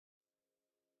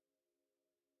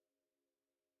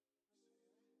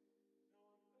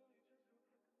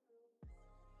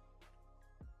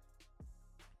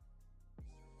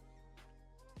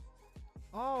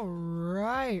All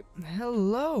right.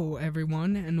 Hello,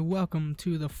 everyone, and welcome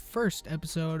to the first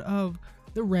episode of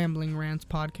the Rambling Rants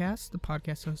podcast, the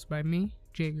podcast hosted by me,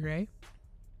 Jay Gray.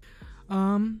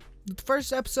 The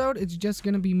first episode, it's just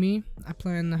going to be me. I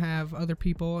plan to have other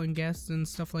people and guests and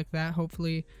stuff like that,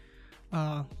 hopefully,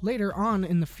 later on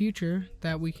in the future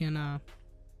that we can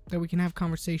have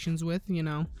conversations with,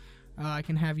 I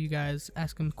can have you guys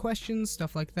ask them questions,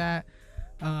 stuff like that.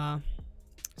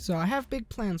 So I have big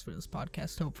plans for this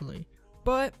podcast, hopefully.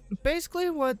 But basically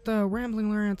what the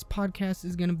Rambling Rants podcast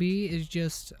is going to be is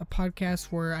just a podcast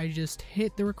where I just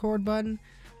hit the record button.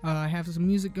 I have some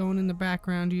music going in the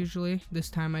background usually.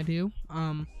 This time I do.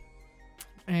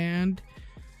 And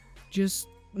just,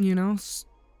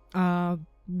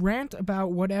 rant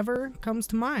about whatever comes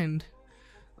to mind.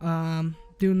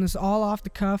 Doing this all off the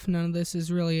cuff. None of this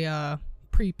is really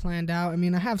pre-planned out. I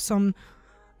mean, I have some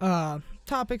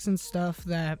topics and stuff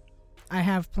that I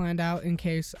have planned out in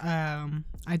case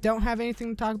I don't have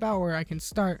anything to talk about or I can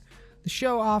start the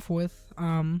show off with.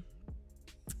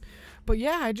 But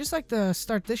yeah, I just like to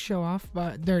start this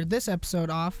episode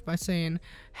off by saying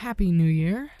Happy New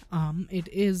Year. It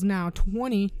is now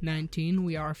 2019.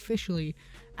 We are officially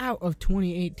out of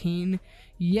 2018.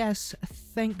 Yes,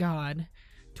 thank God.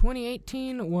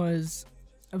 2018 was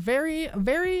a very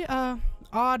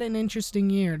odd and interesting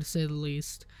year, to say the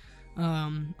least.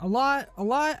 A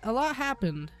lot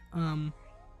happened,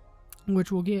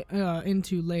 which we'll get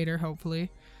into later,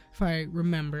 hopefully, if I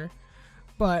remember.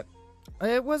 But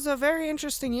it was a very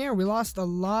interesting year. We lost a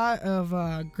lot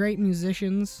of great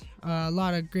musicians, a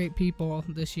lot of great people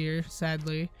this year,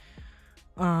 sadly.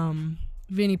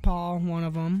 Vinnie Paul, one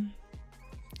of them,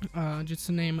 just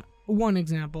to name one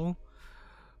example.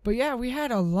 But yeah, we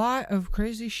had a lot of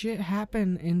crazy shit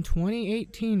happen in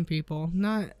 2018, people.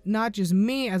 Not just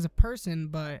me as a person,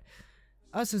 but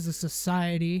us as a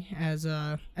society, as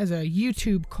a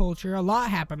YouTube culture. A lot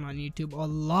happened on YouTube.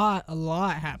 A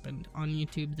lot happened on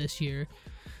YouTube this year.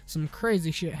 Some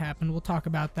crazy shit happened. We'll talk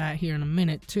about that here in a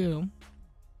minute too.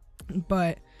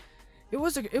 But it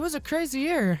was a crazy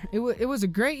year. It was a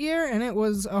great year and it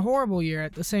was a horrible year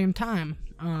at the same time.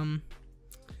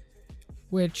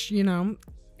 Which,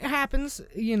 it happens,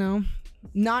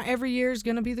 not every year is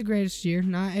going to be the greatest year.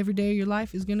 Not every day of your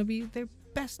life is going to be the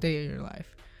best day of your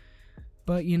life.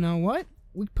 But you know what?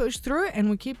 We push through it and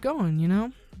we keep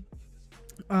going,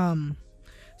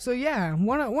 So yeah,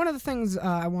 one of the things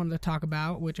I wanted to talk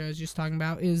about, which I was just talking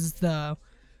about, is the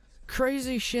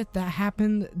crazy shit that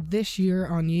happened this year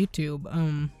on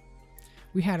YouTube.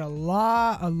 We had a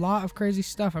lot of crazy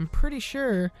stuff. I'm pretty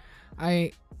sure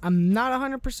I'm not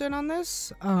 100% on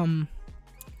this,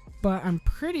 but I'm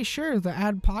pretty sure the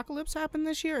adpocalypse happened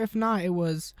this year. If not, it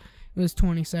was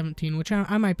 2017, which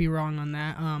I might be wrong on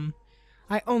that.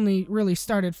 I only really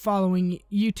started following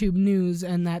YouTube news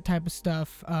and that type of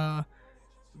stuff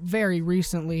very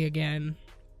recently again.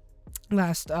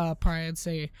 Last probably I'd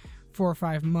say 4 or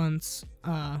 5 months.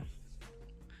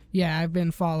 Yeah, I've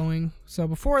been following. So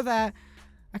before that,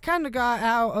 I kind of got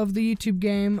out of the YouTube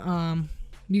game.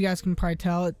 You guys can probably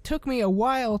tell it took me a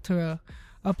while to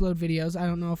upload videos. I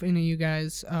don't know if any of you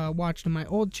guys watched my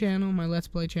old channel, my Let's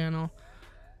Play channel.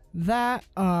 That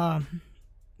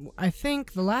I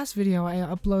think the last video I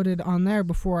uploaded on there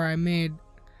before I made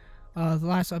the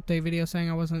last update video saying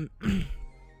I wasn't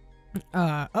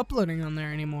uploading on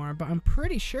there anymore, but I'm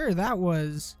pretty sure that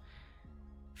was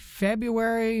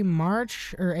February,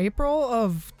 March, or April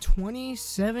of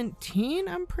 2017,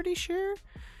 I'm pretty sure.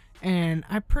 And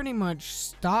I pretty much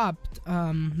stopped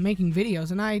making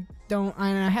videos, and I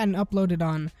hadn't uploaded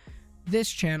on this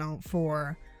channel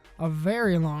for a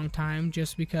very long time,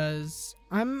 just because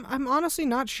I'm honestly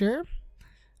not sure.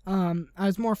 I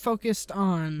was more focused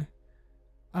on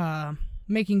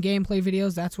making gameplay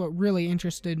videos. That's what really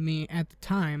interested me at the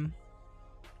time.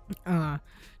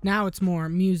 Now it's more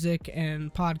music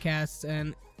and podcasts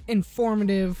and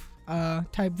informative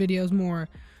type videos, more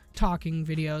talking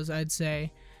videos, I'd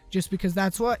say. Just because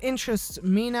that's what interests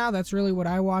me now. That's really what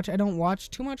I watch. I don't watch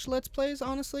too much Let's Plays,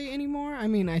 honestly, anymore. I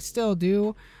mean, I still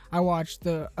do. I watch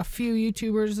a few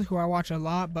YouTubers who I watch a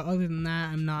lot, but other than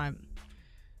that, I'm not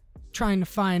trying to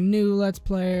find new Let's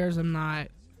Players. I'm not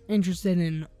interested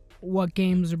in what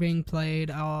games are being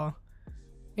played,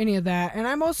 any of that. And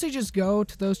I mostly just go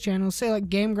to those channels. Say, like,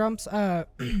 Game Grumps. They're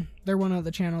one of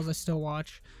the channels I still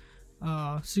watch.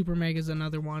 Super Mega's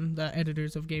another one, the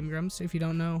editors of Game Grumps. If you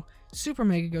don't know Super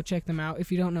Mega, go check them out.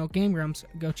 If you don't know Game Grumps,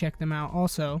 go check them out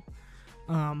also.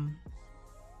 I'm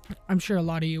sure a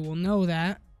lot of you will know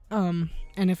that. And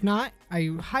if not,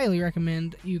 I highly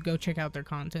recommend you go check out their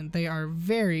content. They are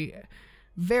very,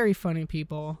 very funny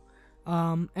people.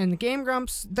 And the Game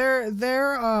Grumps,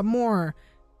 they're more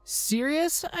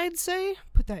serious, I'd say.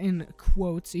 Put that in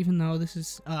quotes, even though this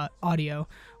is audio,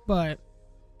 but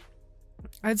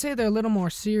I'd say they're a little more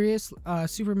serious.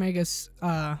 Super Mega's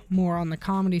more on the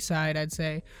comedy side, I'd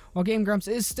say. While Game Grumps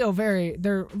is still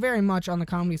they're very much on the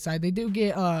comedy side. They do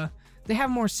get they have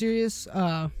more serious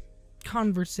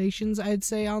conversations, I'd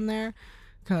say, on there.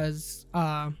 Because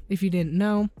if you didn't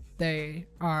know, they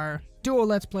are dual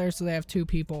Let's Players, so they have two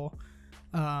people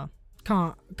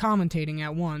commentating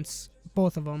at once,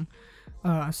 both of them,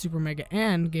 Super Mega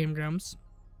and Game Grumps.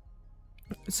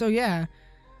 So yeah,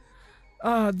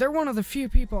 they're one of the few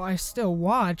people I still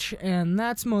watch, and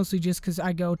that's mostly just because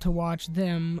I go to watch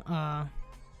them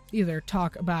either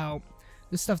talk about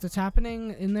the stuff that's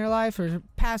happening in their life or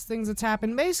past things that's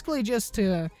happened, basically just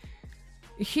to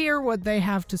hear what they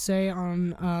have to say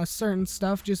on certain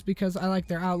stuff, just because I like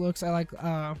their outlooks. I like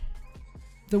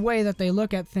the way that they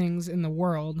look at things in the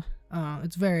world.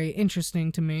 It's very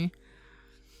interesting to me.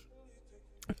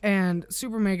 And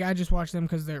Super Mega, I just watch them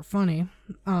because they're funny.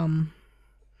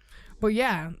 But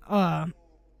yeah, I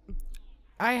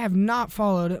have not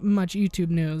followed much YouTube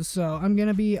news, so I'm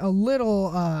gonna be a little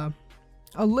out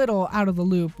of the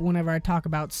loop whenever I talk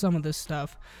about some of this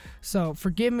stuff. So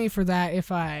forgive me for that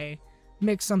if I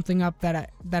mix something up that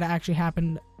actually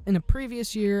happened in a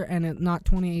previous year and not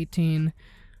 2018.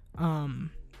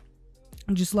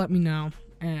 Just let me know,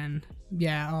 and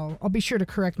yeah, I'll be sure to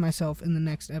correct myself in the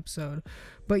next episode.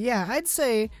 But yeah, I'd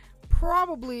say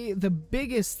probably the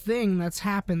biggest thing that's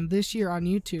happened this year on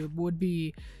YouTube would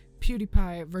be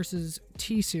PewDiePie versus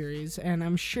T-Series, and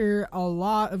I'm sure a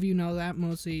lot of you know that,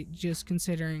 mostly just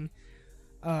considering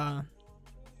how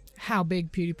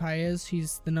big PewDiePie is.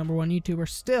 He's the #1 YouTuber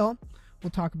still.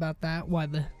 We'll talk about that, why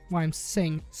I'm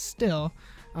saying still,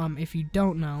 if you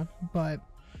don't know. But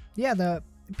yeah, the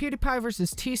PewDiePie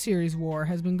versus T-Series war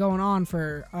has been going on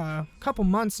for a couple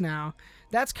months now.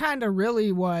 That's kind of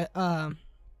really what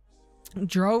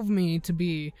drove me to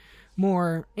be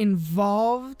more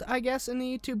involved, I guess, in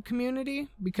the YouTube community,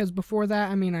 because before that,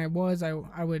 I mean, I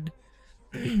would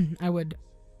I would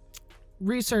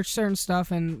research certain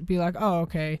stuff and be like, oh,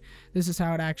 okay, this is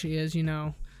how it actually is, you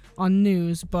know, on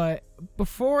news. But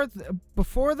before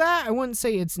that, I wouldn't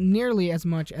say it's nearly as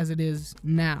much as it is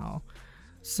now.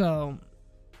 So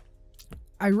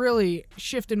I really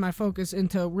shifted my focus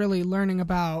into really learning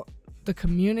about the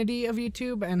community of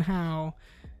YouTube and how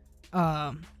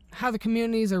the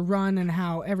communities are run and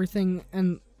how everything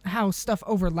and how stuff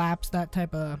overlaps, that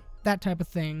type of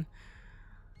thing.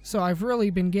 So I've really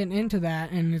been getting into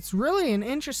that, and it's really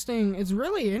interesting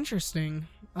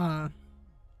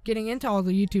getting into all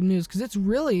the YouTube news, because it's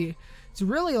really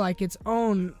like its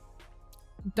own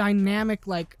dynamic,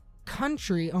 like,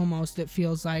 country almost, it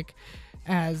feels like,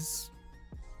 as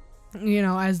you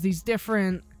know, as these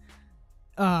different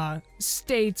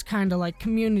states kind of like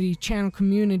channel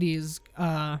communities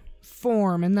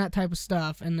form and that type of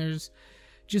stuff. And there's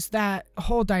just that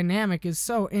whole dynamic is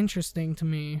so interesting to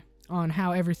me on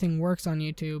how everything works on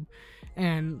YouTube.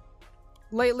 And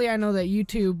lately I know that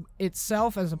YouTube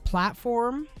itself as a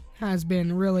platform has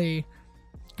been really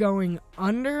going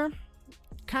under,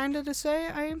 kind of, to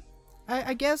say.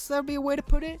 I guess that'd be a way to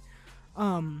put it.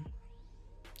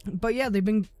 But yeah, they've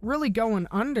been really going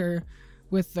under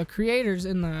with the creators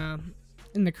in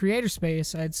the creator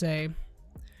space, I'd say,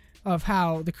 of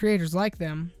how the creators like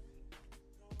them.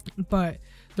 But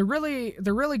they're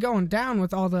really going down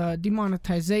with all the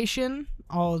demonetization,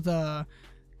 all the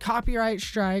copyright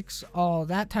strikes, all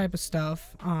that type of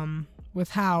stuff, with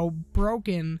how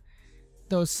broken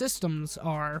those systems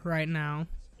are right now.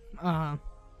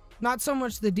 Not so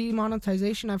much the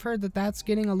demonetization. I've heard that that's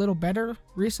getting a little better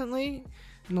recently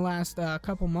in the last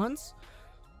couple months.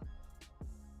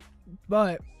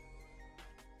 But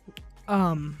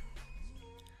I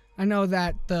know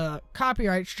that the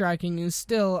copyright striking is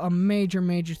still a major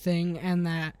thing, and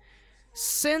that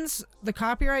since the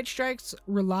copyright strikes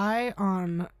rely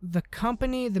on the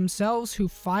company themselves who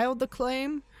filed the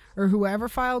claim, or whoever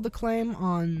filed the claim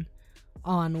on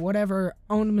whatever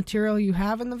owned material you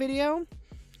have in the video,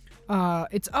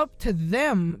 it's up to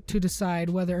them to decide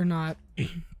whether or not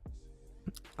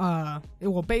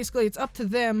it's up to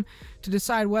them to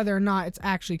decide whether or not it's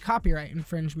actually copyright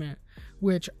infringement,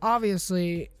 which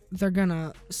obviously they're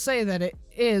gonna say that it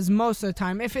is most of the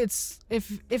time. If it's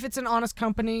an honest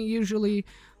company, usually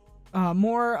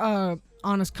more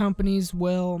honest companies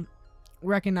will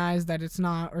recognize that it's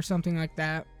not, or something like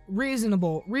that.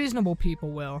 Reasonable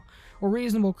people will, or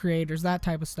reasonable creators, that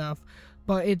type of stuff.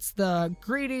 But it's the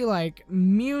greedy, like,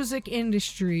 music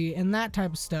industry and that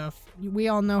type of stuff. We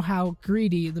all know how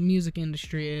greedy the music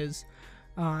industry is.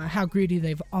 how greedy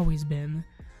they've always been.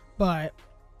 But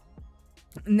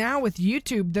now with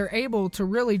YouTube, they're able to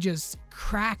really just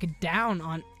crack down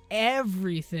on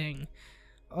everything.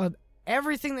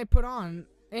 Everything they put on.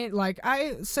 Like,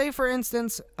 I say, for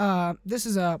instance, this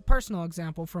is a personal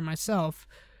example for myself.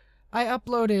 I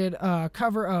uploaded a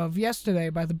cover of Yesterday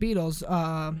by the Beatles.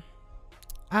 I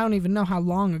don't even know how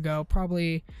long ago.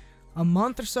 Probably a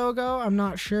month or so ago. I'm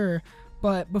not sure.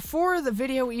 But before the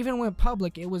video even went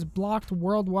public, it was blocked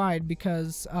worldwide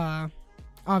because,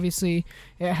 obviously,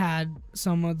 it had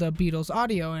some of the Beatles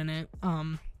audio in it.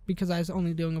 Because I was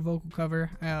only doing a vocal cover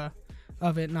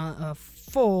of it, not a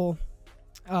full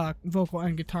vocal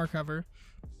and guitar cover.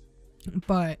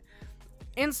 But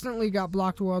instantly got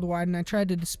blocked worldwide, and I tried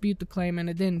to dispute the claim, and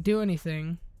it didn't do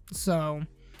anything. So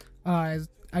I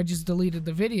just deleted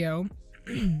the video.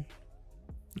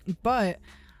 But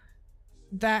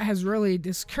that has really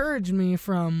discouraged me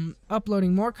from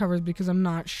uploading more covers because I'm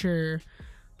not sure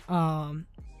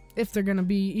if they're gonna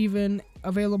be even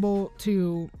available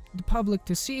to the public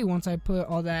to see once I put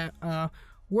all that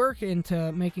work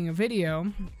into making a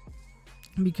video.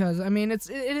 Because, I mean, it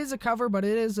is a cover, but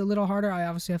it is a little harder. I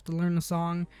obviously have to learn the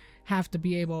song, have to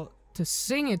be able to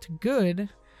sing it good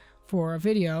for a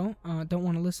video. Don't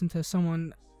want to listen to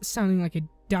someone sounding like a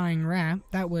dying rat.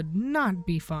 That would not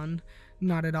be fun.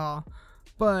 Not at all.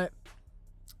 But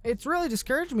it's really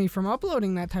discouraged me from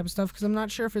uploading that type of stuff because I'm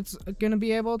not sure if it's going to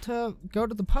be able to go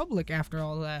to the public after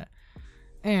all that.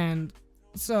 And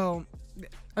so,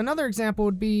 another example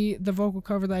would be the vocal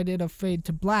cover that I did of Fade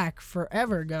to Black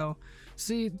forever ago.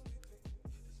 See,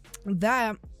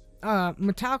 that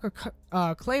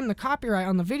Metallica claimed the copyright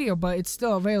on the video, but it's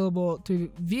still available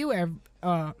to view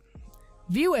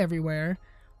everywhere,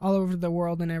 all over the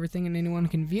world and everything, and anyone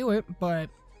can view it.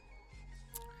 But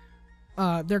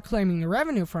they're claiming the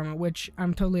revenue from it, which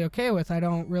I'm totally okay with. I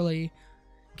don't really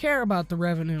care about the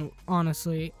revenue,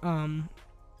 honestly.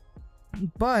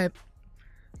 But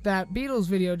that Beatles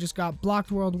video just got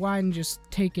blocked worldwide and just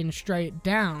taken straight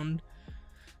down.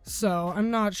 So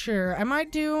I'm not sure. I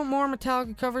might do more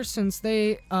Metallica covers since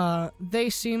they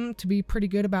seem to be pretty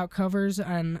good about covers,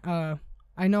 and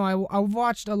I know I've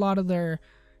watched a lot of their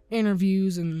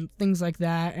interviews and things like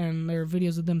that, and their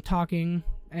videos of them talking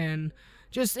and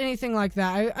just anything like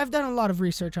that. I've done a lot of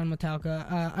research on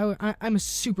Metallica. I'm a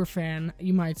super fan,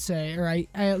 you might say, or I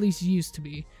at least used to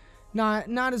be.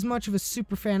 Not as much of a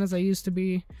super fan as I used to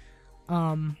be.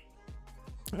 And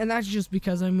that's just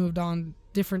because I moved on,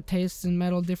 different tastes in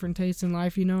metal, different tastes in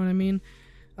life, you know what I mean?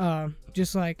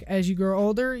 Just like as you grow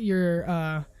older,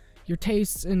 your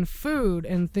tastes in food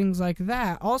and things like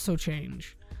that also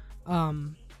change.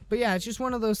 But yeah, it's just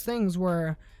one of those things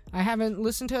where I haven't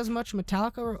listened to as much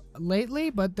Metallica lately,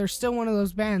 but they're still one of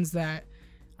those bands that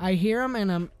I hear them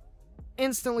and I'm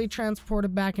instantly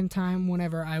transported back in time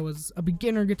whenever I was a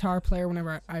beginner guitar player,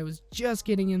 whenever I was just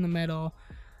getting in the metal,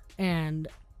 and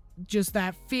just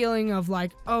that feeling of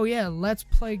like, oh yeah, let's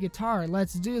play guitar,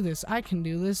 let's do this, I can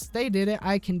do this, they did it,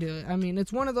 I can do it. I mean,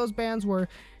 it's one of those bands where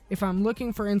if I'm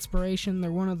looking for inspiration,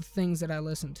 they're one of the things that I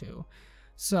listen to.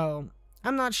 So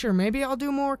I'm not sure, maybe I'll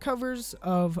do more covers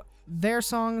of their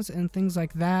songs and things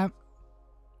like that,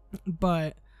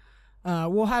 but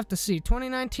we'll have to see.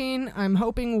 2019, I'm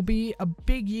hoping, will be a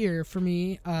big year for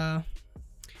me,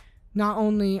 not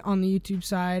only on the YouTube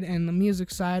side and the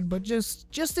music side, but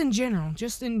just in general,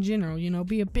 you know,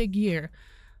 be a big year.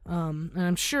 And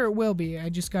I'm sure it will be. I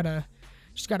just gotta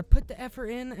put the effort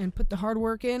in and put the hard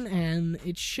work in, and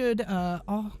it should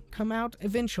all come out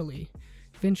eventually.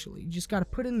 You just gotta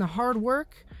put in the hard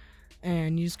work,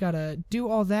 and you just gotta do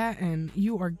all that, and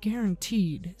you are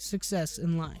guaranteed success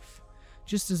in life.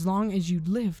 Just as long as you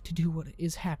live to do what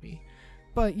is happy.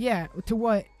 But yeah, to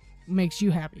what makes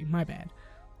you happy, my bad.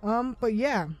 But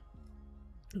yeah,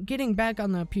 getting back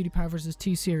on the PewDiePie versus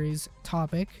T-Series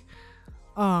topic,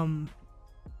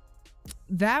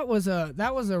 that was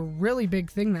a really big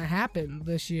thing that happened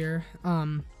this year,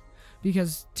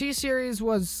 because T-Series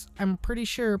was, I'm pretty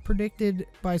sure, predicted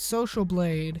by Social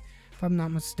Blade, if I'm not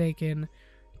mistaken,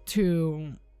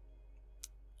 to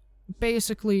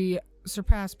basically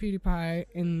surpass PewDiePie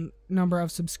in number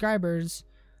of subscribers.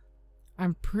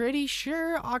 I'm pretty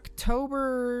sure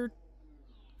October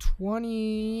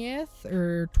 20th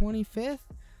or 25th,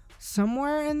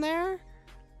 somewhere in there.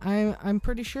 I'm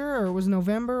pretty sure, or it was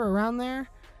November, around there.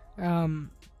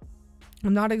 I'm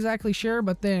not exactly sure,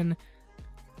 but then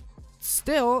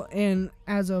still,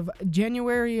 as of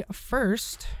January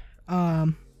 1st,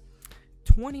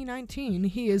 2019,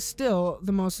 he is still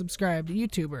the most subscribed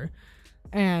YouTuber.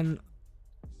 And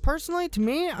personally, to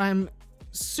me, I'm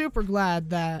super glad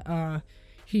that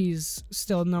he's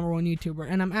still #1 YouTuber.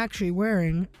 And I'm actually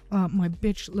wearing my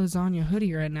bitch lasagna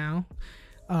hoodie right now.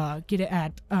 Get it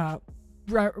at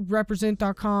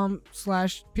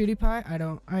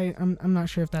represent.com/PewDiePie. I'm not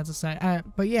sure if that's a site.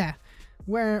 But yeah,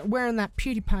 wearing that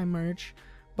PewDiePie merch.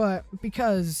 But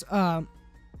because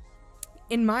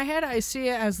in my head I see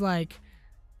it as like,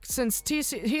 since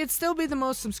he'd still be the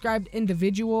most subscribed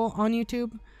individual on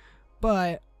YouTube,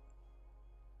 but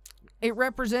it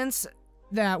represents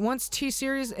that once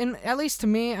T-Series, and at least to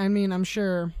me, I mean, I'm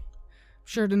sure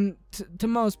to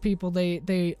most people,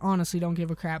 they honestly don't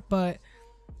give a crap, but,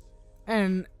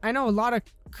 and I know a lot of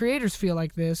creators feel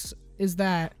like this, is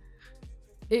that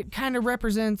it kind of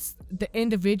represents the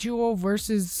individual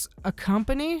versus a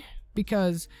company,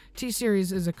 because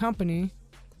T-Series is a company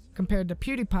compared to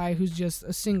PewDiePie, who's just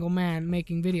a single man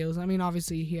making videos. I mean,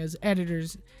 obviously he has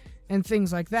editors and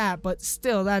things like that, but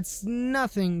still, that's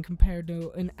nothing compared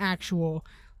to an actual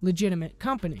legitimate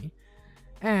company.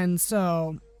 And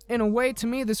so, in a way, to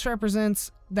me, this represents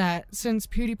that since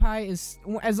PewDiePie is,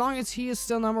 as long as he is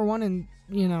still #1 and,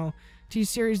 you know,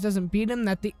 T-Series doesn't beat him,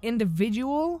 that the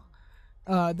individual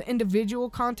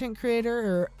content creator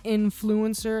or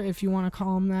influencer, if you want to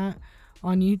call him that,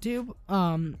 on YouTube,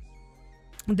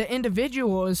 the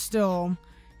individual is still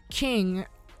king,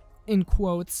 in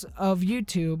quotes, of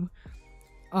YouTube.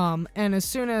 And as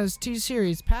soon as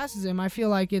T-Series passes him, I feel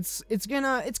like it's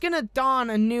gonna dawn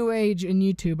a new age in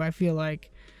YouTube. I feel like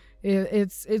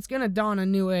it's gonna dawn a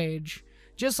new age,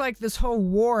 just like this whole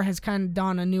war has kind of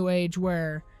dawned a new age,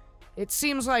 where it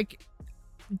seems like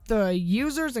the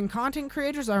users and content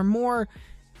creators are more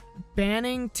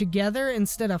banding together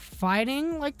instead of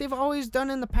fighting like they've always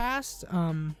done in the past.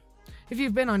 If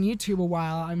you've been on YouTube a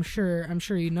while, I'm sure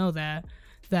you know that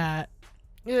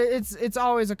it's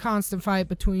always a constant fight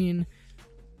between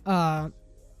other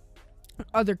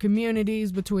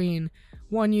communities, between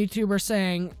one YouTuber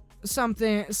saying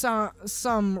something,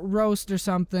 some roast or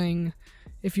something,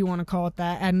 if you want to call it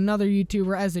that, at another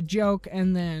YouTuber as a joke,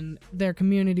 and then their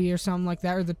community or something like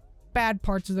that, or the bad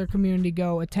parts of their community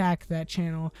go attack that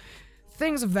channel.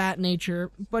 Things of that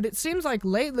nature. But it seems like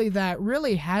lately that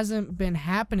really hasn't been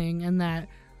happening, and that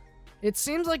it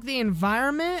seems like the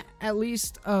environment, at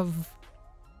least of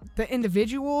the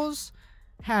individuals,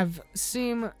 have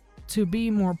seemed to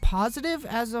be more positive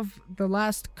as of the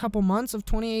last couple months of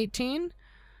 2018.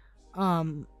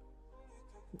 It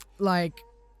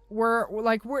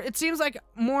seems like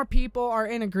more people are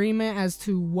in agreement as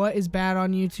to what is bad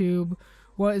on YouTube,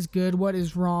 what is good, what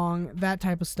is wrong, that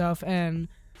type of stuff. And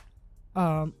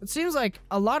it seems like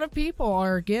a lot of people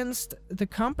are against the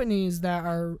companies that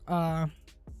are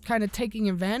kind of taking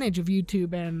advantage of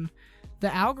YouTube and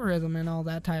the algorithm and all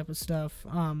that type of stuff.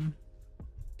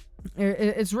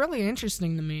 It's really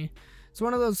interesting to me. It's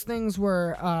one of those things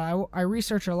where I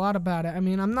research a lot about it. I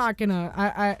mean, I'm not gonna,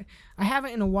 I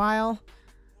haven't in a while,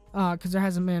 because there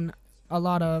hasn't been a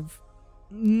lot of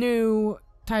new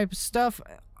type stuff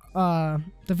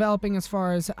developing as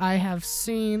far as I have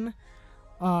seen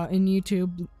in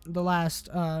YouTube the last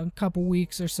couple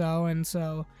weeks or so, and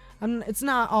so it's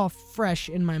not all fresh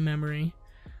in my memory,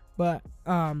 but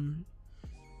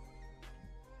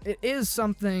it is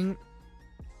something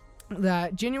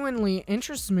that genuinely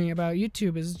interests me about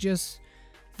YouTube, is just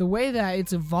the way that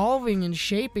it's evolving and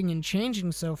shaping and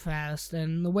changing so fast,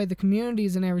 and the way the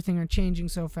communities and everything are changing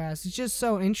so fast. It's just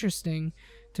so interesting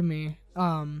to me,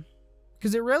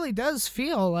 because it really does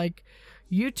feel like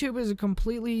YouTube is a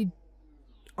completely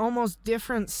almost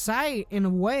different site in a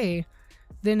way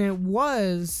than it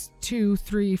was 2,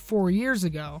 3, 4 years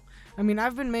ago. I mean,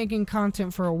 I've been making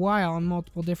content for a while on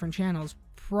multiple different channels,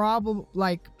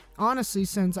 probably, honestly,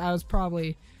 since I was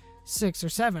probably 6 or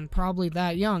 7, probably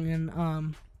that young,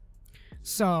 and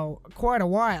so quite a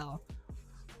while.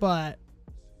 But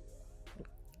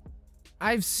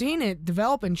I've seen it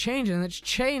develop and change, and it's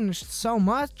changed so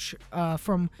much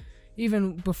from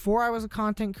even before I was a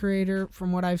content creator,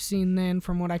 from what I've seen then,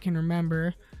 from what I can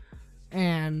remember,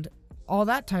 and all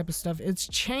that type of stuff. It's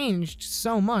changed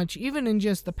so much. Even in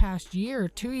just the past year or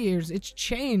 2 years, it's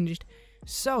changed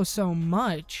so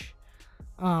much.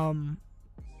 And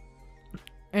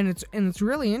it's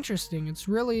really interesting. It's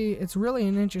really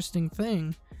an interesting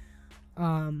thing.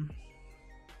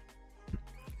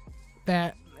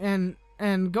 That and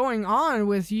going on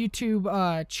with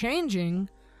YouTube changing,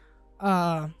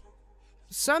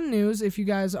 some news, if you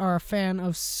guys are a fan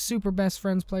of Super Best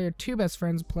Friends Play or Two Best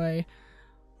Friends Play,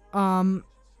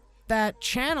 that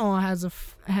channel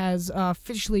has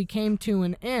officially came to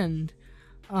an end.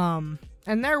 And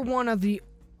they're one of the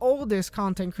oldest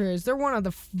content creators. They're one of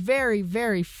the very,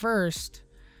 very first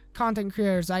content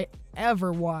creators I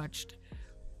ever watched.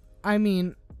 I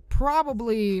mean,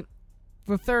 probably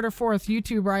the third or fourth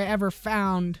YouTuber I ever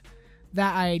found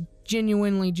that I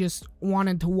genuinely just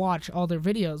wanted to watch all their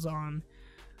videos on.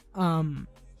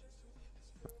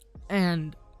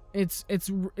 And it's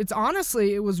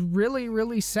honestly, it was really,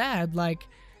 really sad. Like,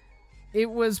 it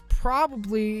was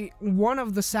probably one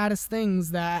of the saddest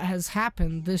things that has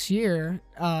happened this year,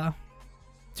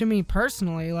 to me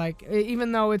personally. Like,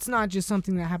 even though it's not just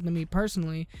something that happened to me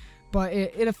personally, but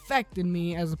it affected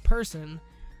me as a person.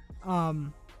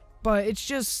 But it's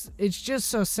just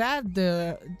so sad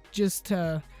to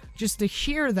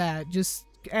hear that.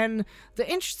 And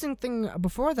the interesting thing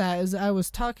before that is I was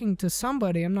talking to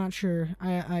somebody. I'm not sure.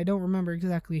 I don't remember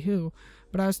exactly who,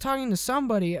 but I was talking to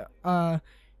somebody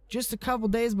just a couple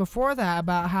days before that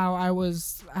about how I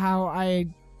was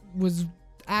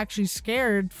actually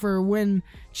scared for when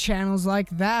channels like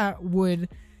that would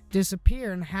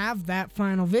disappear and have that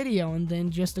final video, and then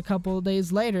just a couple of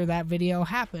days later that video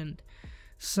happened.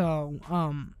 So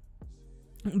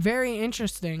very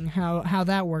interesting how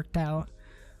that worked out.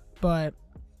 But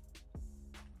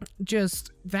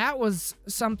just, that was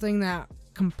something that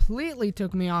completely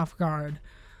took me off guard.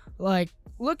 Like,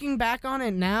 looking back on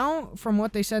it now, from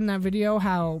what they said in that video,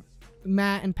 how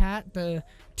Matt and Pat, the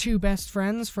two best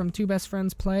friends from Two Best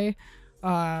Friends Play,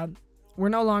 were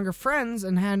no longer friends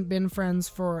and hadn't been friends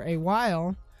for a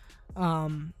while,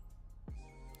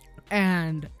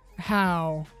 and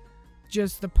how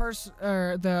just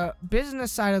the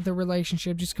business side of the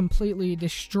relationship just completely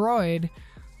destroyed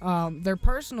their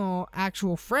personal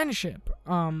actual friendship,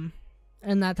 and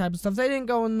that type of stuff. They didn't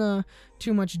go into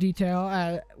too much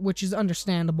detail, which is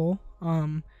understandable,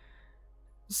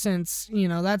 since, you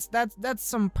know, that's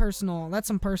some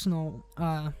personal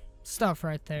stuff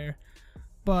right there.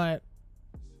 But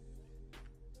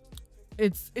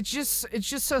it's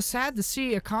just so sad to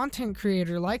see a content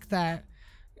creator like that,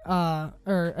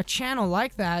 or a channel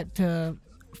like that, to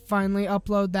finally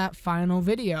upload that final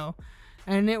video.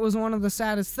 And it was one of the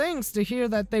saddest things to hear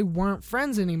that they weren't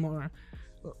friends anymore.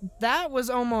 That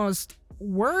was almost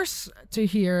worse to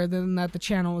hear than that the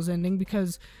channel was ending,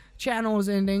 because channel was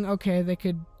ending, okay, they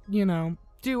could, you know,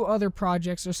 do other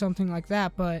projects or something like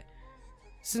that, but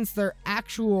since their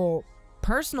actual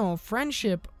personal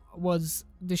friendship was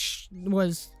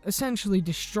essentially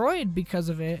destroyed because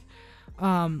of it,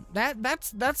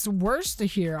 that's worse to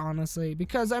hear, honestly,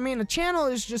 because, I mean, a channel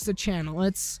is just a channel.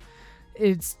 It's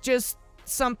just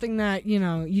something that, you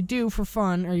know, you do for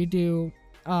fun, or you do,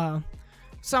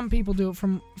 some people do it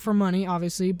for money,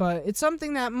 obviously, but it's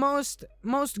something that most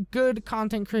good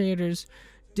content creators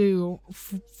do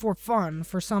for fun,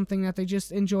 for something that they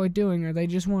just enjoy doing, or they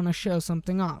just want to show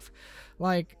something off.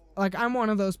 Like I'm one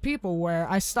of those people where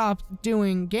I stopped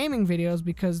doing gaming videos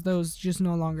because those just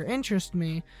no longer interest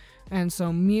me, and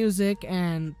so music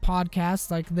and podcasts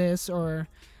like this, or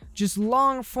just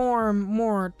long form,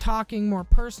 more talking, more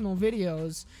personal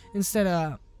videos instead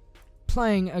of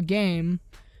playing a game,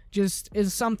 just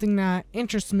is something that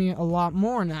interests me a lot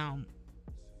more now.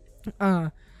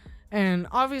 And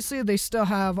obviously they still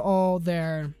have all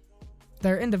their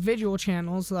individual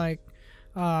channels, like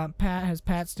Pat has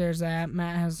Pat Stares At,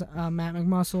 Matt has Matt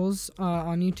McMuscles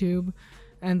on YouTube,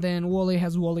 and then Wooly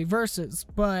has Wooly Versus.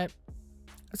 But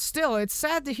still, it's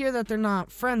sad to hear that they're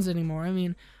not friends anymore. I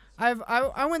mean,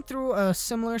 I went through a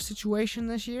similar situation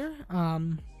this year,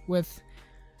 with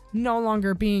no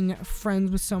longer being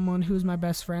friends with someone who's my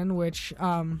best friend, which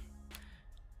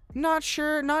not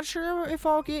sure if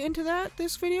I'll get into that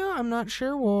this video. I'm not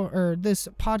sure, or this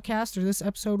podcast, or this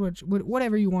episode,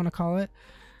 whatever you want to call it.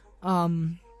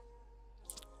 I'm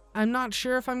not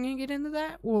sure if I'm gonna get into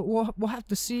that. We'll have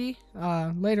to see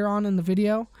later on in the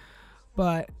video,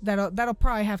 but that'll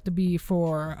probably have to be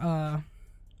for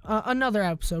another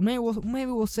episode. Maybe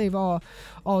we'll save all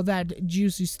that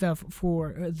juicy stuff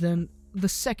for the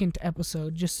second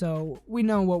episode, just so we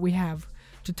know what we have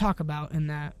to talk about in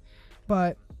that.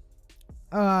 But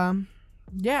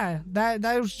yeah, that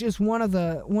was just one of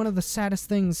the saddest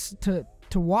things to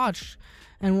watch,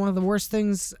 and one of the worst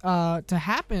things to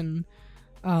happen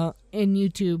in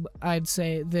YouTube, I'd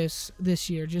say, this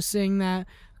year. Just seeing that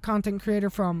content creator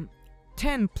from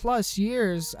 10 plus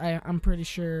years, I'm pretty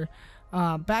sure,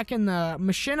 back in the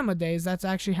Machinima days. That's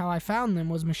actually how I found them,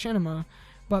 was Machinima.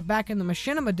 But back in the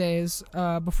Machinima days,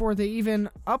 before they even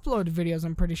uploaded videos,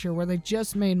 I'm pretty sure, where they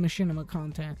just made Machinima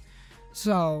content.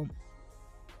 So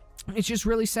it's just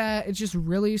really sad. It's just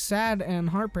really sad and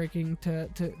heartbreaking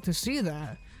to see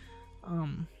that.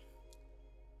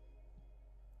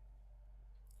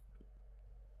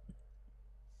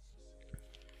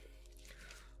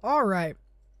 All right.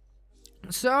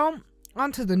 So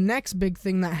on to the next big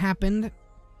thing that happened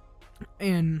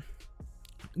in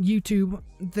YouTube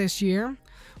this year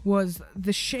was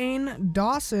the Shane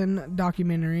Dawson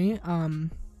documentary.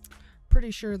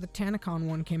 Pretty sure the TanaCon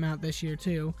one came out this year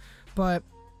too, but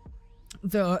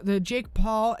the Jake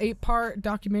Paul 8-part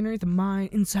documentary,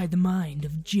 Inside the Mind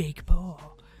of Jake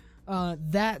Paul,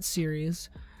 that series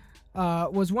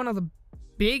was one of the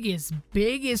biggest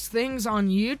things on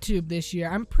YouTube this year.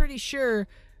 I'm pretty sure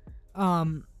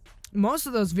most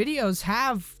of those videos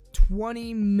have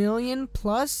 20 million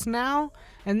plus now,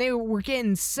 and they were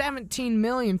getting 17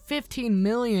 million, 15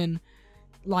 million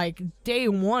like day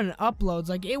one uploads.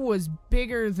 Like, it was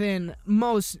bigger than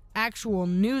most actual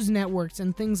news networks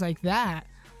and things like that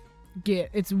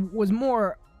was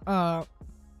more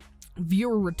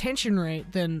viewer retention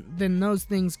rate than those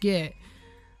things get.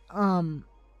 And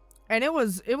it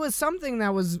was something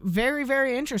that was very,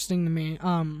 very interesting to me.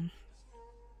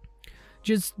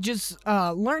 Just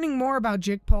learning more about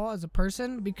Jake Paul as a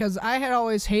person, because I had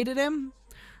always hated him,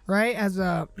 right?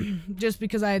 Just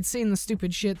because I had seen the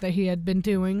stupid shit that he had been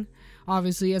doing,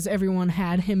 obviously, as everyone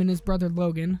had, him and his brother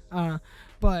Logan.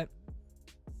 But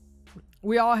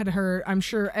we all had heard, I'm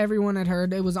sure everyone had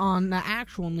heard, it was on the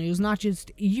actual news, not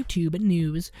just YouTube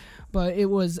news, but it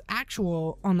was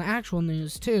on the actual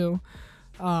news too,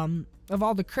 of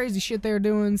all the crazy shit they were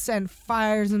doing, setting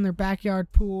fires in their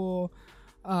backyard pool,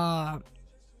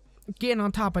 getting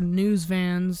on top of news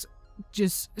vans,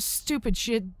 just stupid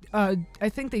shit. I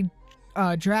think they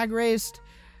drag raced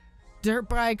dirt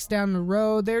bikes down the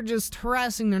road. They're just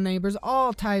harassing their neighbors,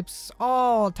 all types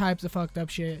of fucked up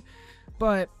shit.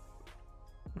 But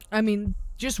I mean,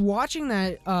 just watching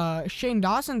that Shane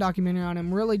Dawson documentary on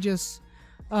him really just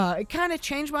it kind of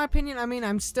changed my opinion. I mean,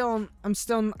 I still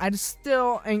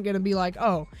ain't gonna be like,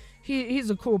 oh, he's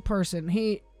a cool person.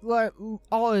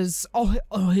 All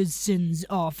his sins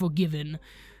are forgiven.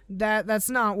 That's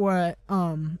not what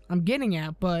I'm getting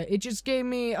at, but it just gave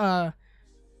me a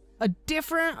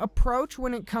different approach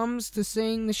when it comes to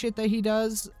seeing the shit that he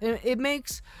does. It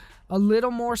makes a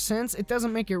little more sense. It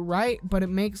doesn't make it right, but it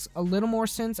makes a little more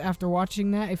sense after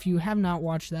watching that. If you have not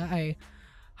watched that, I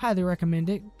highly recommend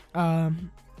it.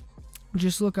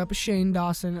 Just look up Shane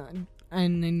Dawson,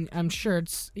 and I'm sure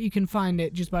you can find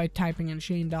it just by typing in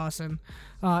Shane Dawson.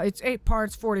 It's 8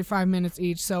 parts, 45 minutes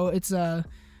each, so it's a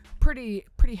pretty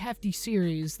hefty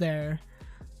series there,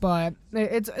 but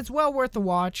it's well worth the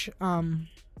watch. I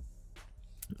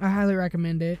highly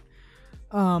recommend it.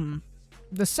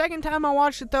 The second time I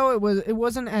watched it, though, it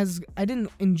wasn't as, I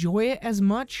didn't enjoy it as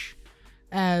much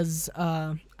as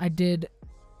I did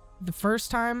the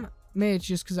first time. Maybe it's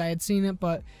just because I had seen it,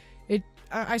 but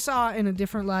I saw it in a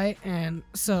different light, and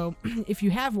so if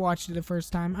you have watched it the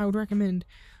first time, I would recommend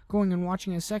going and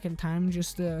watching it a second time,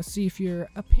 just to see if your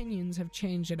opinions have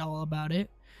changed at all about it.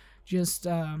 Just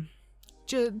an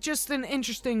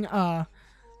interesting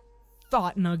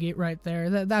thought nugget right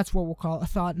there. That's what we'll call it, a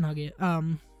thought nugget.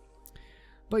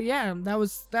 But yeah, that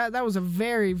was a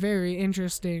very, very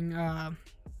interesting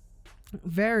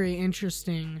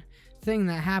thing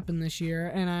that happened this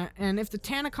year. And if the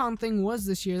TanaCon thing was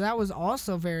this year, that was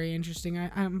also very interesting.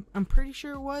 I'm pretty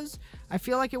sure it was. I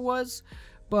feel like it was,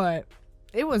 but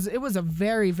it was a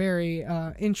very, very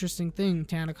interesting thing,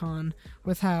 TanaCon,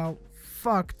 with how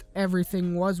fucked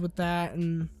everything was with that,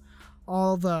 and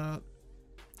all the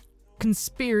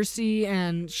conspiracy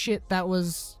and shit that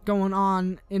was going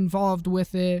on involved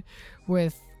with it,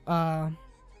 with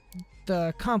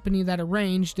the company that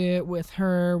arranged it, with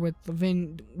her, with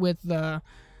the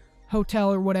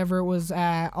hotel or whatever it was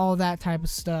at, all that type of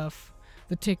stuff,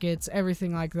 the tickets,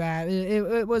 everything like that.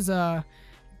 It was a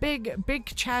big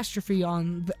catastrophe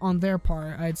on their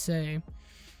part, I'd say.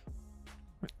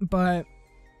 But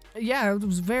yeah, it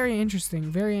was very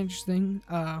interesting.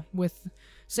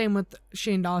 Same with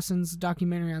Shane Dawson's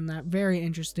documentary on that. Very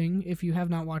interesting. If you have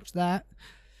not watched that,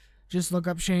 just look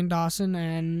up Shane Dawson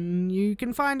and you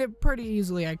can find it pretty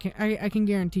easily. I can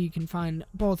guarantee you can find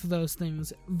both of those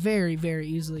things very, very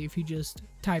easily if you just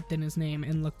typed in his name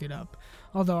and looked it up.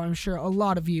 Although I'm sure a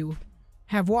lot of you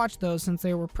have watched those, since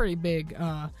they were pretty big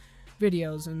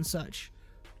videos and such.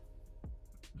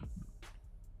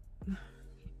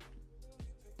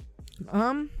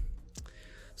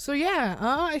 So yeah,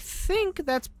 I think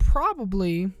that's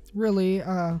probably really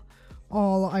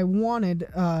all I wanted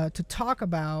to talk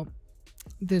about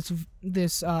this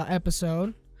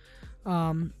episode.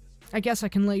 I guess I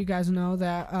can let you guys know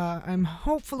that I'm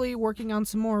hopefully working on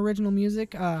some more original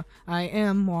music.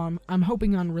 I'm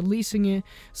hoping on releasing it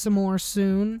some more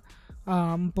soon,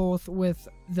 both with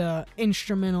the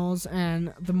instrumentals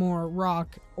and the more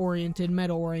rock-oriented,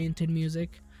 metal-oriented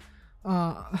music.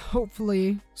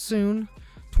 Hopefully soon.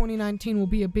 2019 will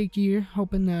be a big year.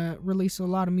 Hoping to release a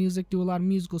lot of music, do a lot of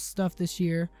musical stuff this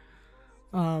year.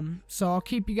 So I'll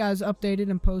keep you guys updated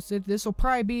and posted. This will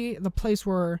probably be the place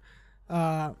where,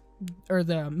 or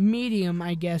the medium,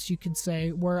 I guess you could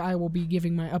say, where I will be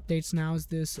giving my updates now, is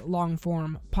this long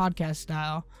form podcast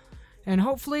style. And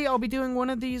hopefully I'll be doing one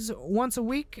of these once a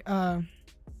week,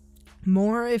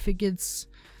 more if it gets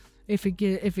to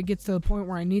the point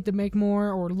where I need to make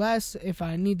more, or less if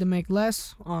I need to make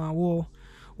less.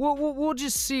 We'll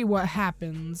just see what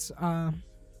happens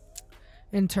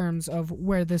in terms of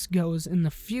where this goes in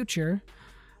the future.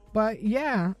 But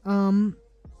yeah,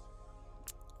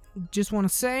 just want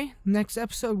to say, next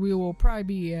episode we will probably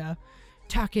be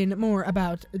talking more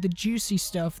about the juicy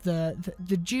stuff,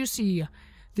 the juicy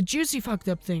fucked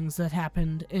up things that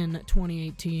happened in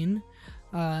 2018,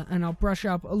 and I'll brush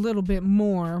up a little bit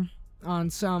more on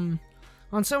some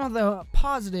of the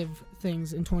positive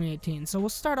things in 2018. So we'll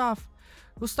start off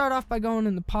by going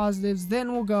in the positives,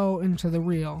 then we'll go into the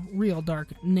real dark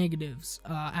negatives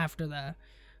after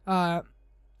that,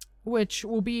 which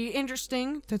will be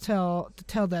interesting to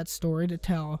tell that story,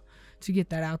 to get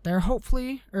that out there.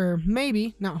 Hopefully, or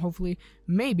maybe not hopefully,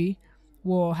 maybe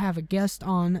we'll have a guest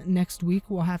on next week.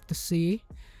 We'll have to see.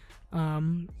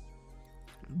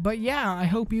 But yeah, I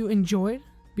hope you enjoyed.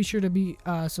 Be sure to be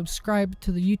subscribed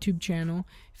to the YouTube channel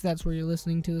if that's where you're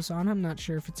listening to this on. I'm not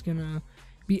sure if it's gonna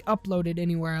be uploaded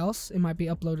anywhere else. It might be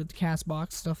uploaded to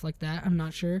Castbox, stuff like that. I'm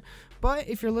not sure. But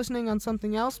if you're listening on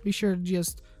something else, be sure to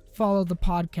just follow the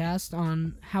podcast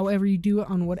on however you do it,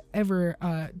 on whatever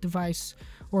device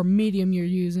or medium you're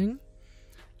using.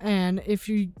 And if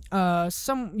you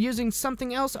using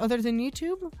something else other than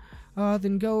YouTube,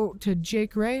 then go to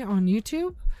Jake Ray on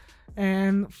YouTube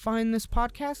and find this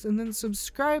podcast, and then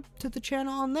subscribe to the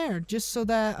channel on there, just so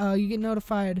that you get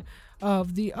notified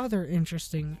of the other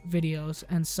interesting videos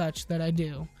and such that I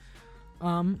do.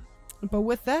 But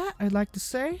with that, I'd like to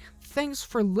say thanks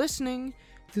for listening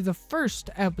to the first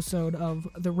episode of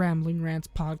the Rambling Rants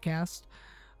podcast.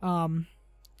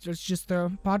 It's just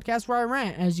the podcast where I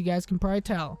rant, as you guys can probably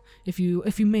tell, if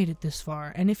you made it this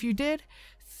far. And if you did,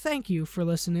 thank you for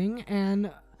listening, and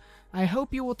I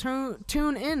hope you will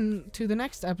tune in to the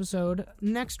next episode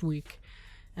next week.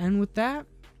 And with that,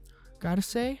 gotta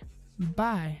say,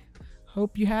 bye.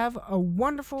 Hope you have a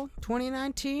wonderful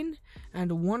 2019 and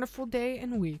a wonderful day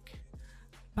and week.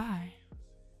 Bye.